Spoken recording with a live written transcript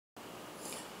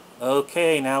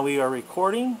Okay, now we are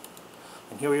recording,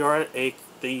 and here we are at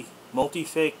the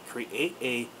Multifake, create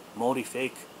a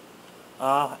Multifake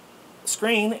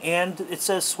screen, and it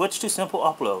says switch to simple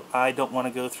upload. I don't want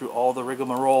to go through all the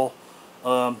rigmarole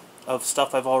of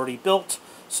stuff I've already built,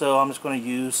 so I'm just going to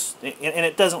use, and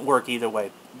it doesn't work either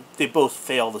way. They both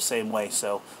fail the same way,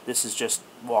 so this is just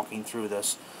walking through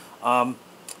this.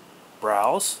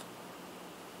 Browse,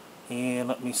 and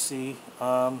let me see.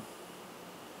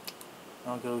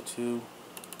 I'll go to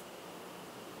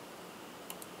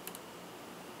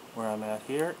where I'm at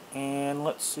here, and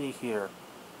let's see here.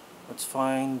 Let's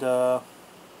find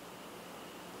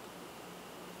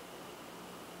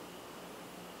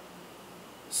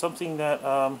something that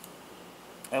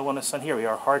I want to send. Here we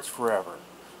are, Hearts Forever.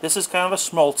 This is kind of a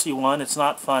schmaltzy one. It's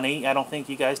not funny. I don't think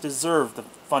you guys deserve the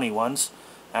funny ones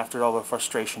after all the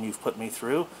frustration you've put me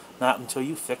through. Not until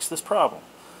you fix this problem.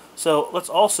 So let's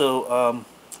also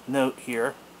note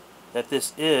here that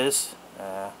this is,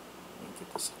 let me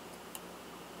get this,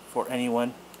 for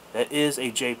anyone, that is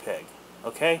a JPEG.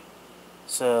 Okay?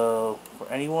 So for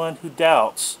anyone who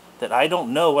doubts that I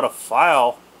don't know what a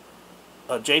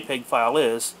JPEG file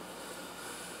is,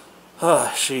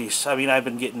 jeez, I mean, I've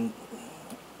been getting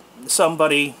some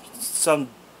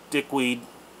dickweed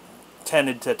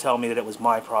tended to tell me that it was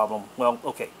my problem. Well,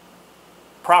 okay.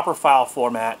 Proper file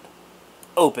format,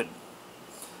 open.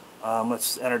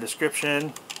 Let's enter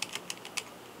description.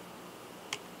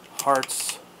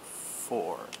 Hearts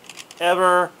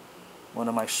Forever. One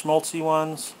of my schmaltzy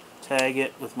ones. Tag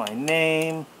it with my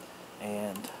name.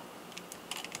 And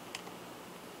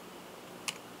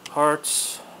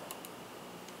Hearts.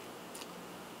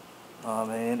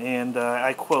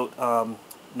 I quote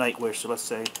Nightwish, so let's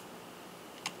say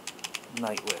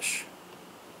Nightwish.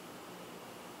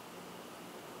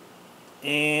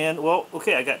 And, well,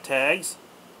 okay, I got tags.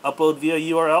 Upload via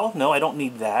URL. No, I don't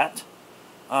need that.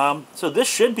 So this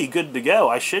should be good to go.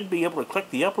 I should be able to click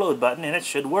the upload button and it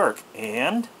should work.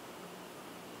 And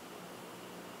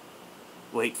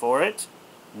wait for it.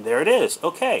 And there it is.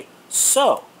 Okay,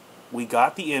 so we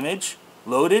got the image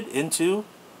loaded into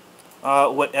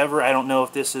whatever. I don't know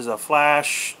if this is a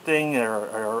Flash thing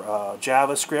or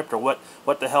JavaScript or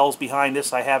what the hell's behind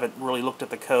this. I haven't really looked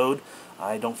at the code.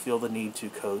 I don't feel the need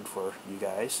to code for you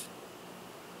guys.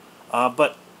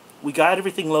 But we got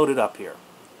everything loaded up here.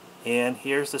 And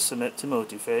here's the submit to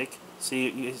Multifake.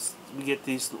 See, we get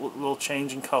these little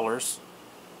change in colors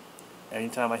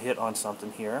anytime I hit on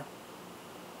something here.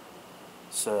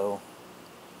 So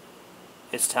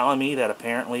it's telling me that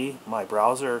apparently my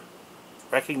browser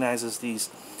recognizes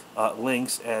these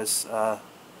links as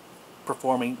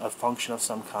performing a function of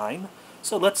some kind.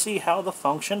 So let's see how the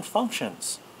function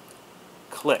functions.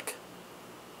 Click.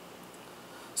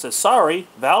 Says, sorry,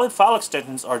 valid file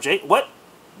extensions are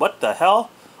What the hell?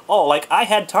 Oh, like I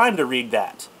had time to read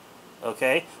that.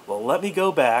 Okay, well let me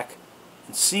go back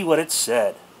and see what it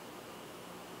said.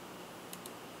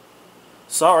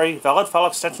 Sorry, valid file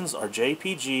extensions are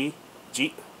JPG.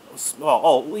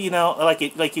 You know, like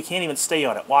you can't even stay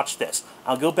on it. Watch this.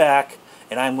 I'll go back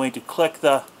and I'm going to click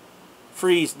the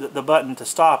freeze the button to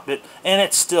stop it, and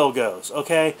it still goes.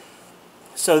 Okay.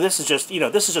 So this is just,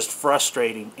 this is just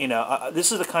frustrating.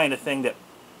 This is the kind of thing that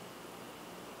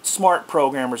smart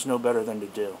programmers know better than to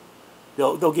do.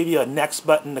 They'll give you a next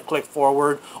button to click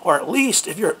forward, or at least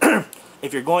if you're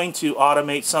if you're going to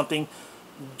automate something,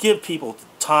 give people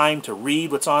time to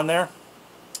read what's on there.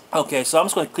 Okay, so I'm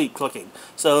just going to keep clicking.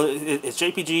 So it's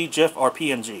JPG, GIF, or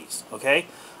PNGs. Okay.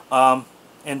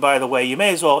 And by the way,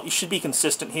 you should be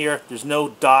consistent here. There's no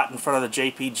dot in front of the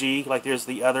JPG like there's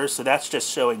the others, so that's just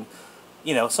showing,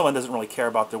 someone doesn't really care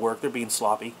about their work. They're being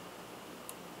sloppy.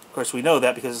 Of course, we know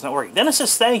that because it's not working. Then it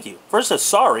says thank you. First it says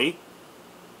sorry,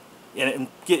 and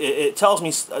it tells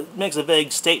me, makes a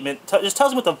vague statement. Just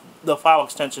tells me what the file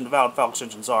extension, the valid file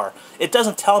extensions are. It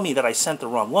doesn't tell me that I sent the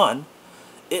wrong one.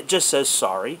 It just says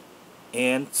sorry,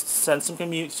 and sends some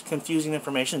confusing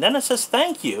information. Then it says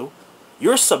thank you.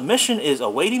 Your submission is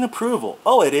awaiting approval.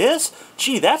 Oh, it is?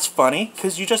 Gee, that's funny,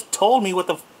 because you just told me what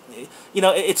the...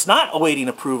 it's not awaiting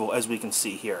approval, as we can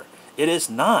see here. It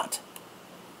is not.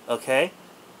 Okay?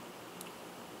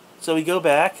 So we go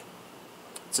back.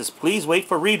 It says, please wait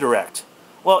for redirect.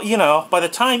 Well, by the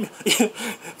time...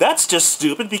 that's just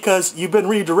stupid, because you've been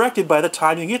redirected by the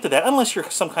time you get to that, unless you're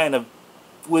some kind of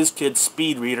WizKid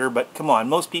speed reader. But come on,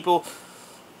 most people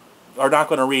are not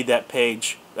going to read that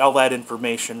page, all that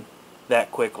information, that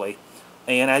quickly.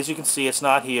 And as you can see, it's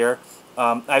not here.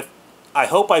 I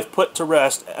hope I've put to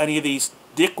rest any of these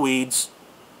dickweeds'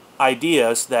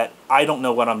 ideas that I don't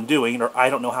know what I'm doing, or I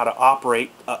don't know how to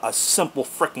operate a simple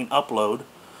frickin' upload.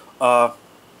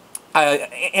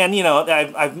 And you know,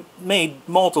 I've made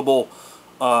multiple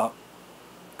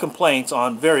complaints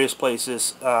on various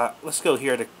places. Let's go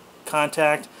here to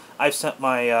contact. I've sent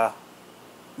my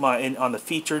on the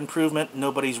feature improvement.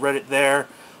 Nobody's read it there.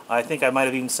 I think I might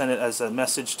have even sent it as a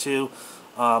message too.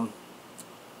 In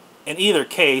either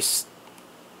case,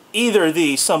 either of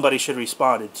these somebody should have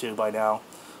responded to by now.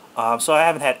 So I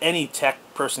haven't had any tech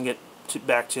person get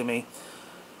back to me.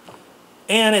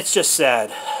 And it's just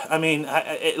sad. I mean,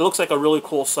 it looks like a really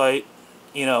cool site.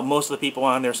 You know, most of the people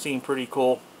on there seem pretty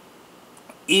cool.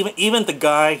 Even the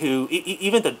guy who,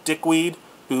 even the dickweed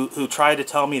who tried to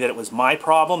tell me that it was my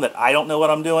problem, that I don't know what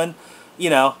I'm doing, you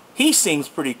know, he seems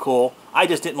pretty cool. I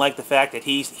just didn't like the fact that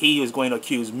he was going to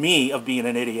accuse me of being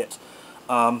an idiot.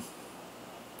 And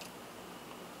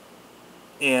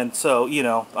so, you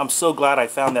know, I'm so glad I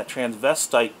found that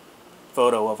transvestite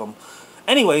photo of him.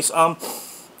 Anyways,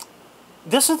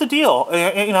 this is the deal.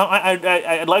 You know,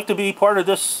 I'd like to be part of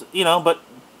this, you know, but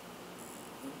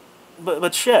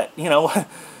shit, you know,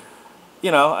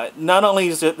 you know, not only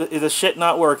is the shit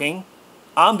not working,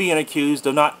 I'm being accused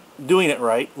of not doing it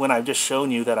right when I've just shown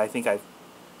you that I think I've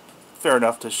fair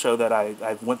enough to show that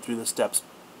I've went through the steps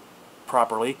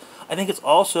properly. I think it's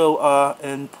also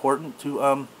important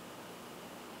to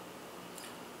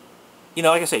you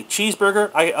know, like I say,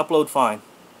 cheeseburger, I upload fine.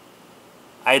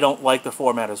 I don't like the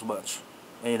format as much.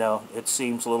 You know, it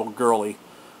seems a little girly.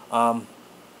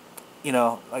 You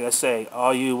know, like I say,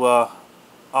 all you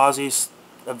Aussies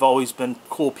have always been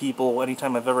cool people.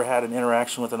 Anytime I've ever had an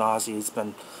interaction with an Aussie, it's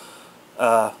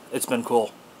been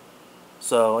cool.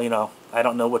 So, you know, I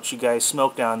don't know what you guys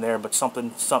smoke down there, but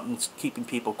something's keeping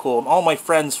people cool. All my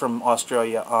friends from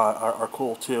Australia are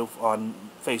cool too on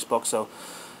Facebook. So,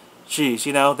 geez,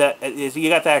 you know, you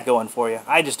got that going for you.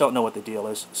 I just don't know what the deal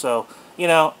is. So, you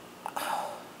know,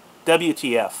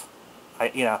 WTF.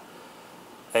 You know,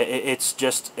 it's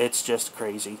just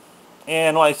crazy.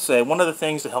 And like I say, one of the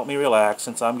things to help me relax,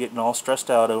 since I'm getting all stressed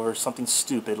out over something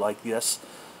stupid like this,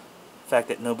 the fact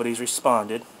that nobody's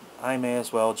responded, I may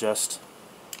as well just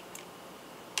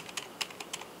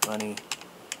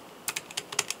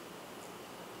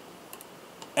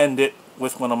end it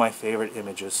with one of my favorite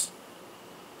images.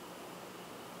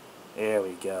 There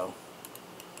we go.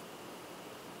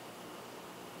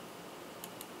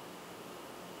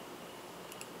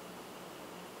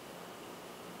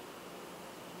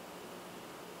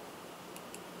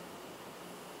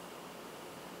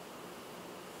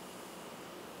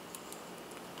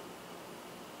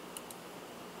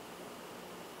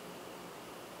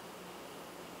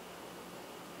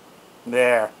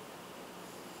 There.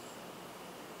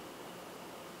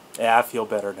 Yeah, I feel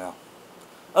better now.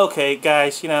 Okay,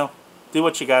 guys, you know, do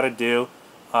what you gotta do.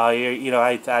 You know,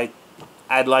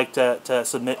 I'd like to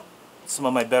submit some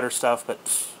of my better stuff,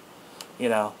 but, you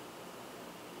know,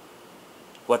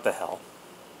 what the hell.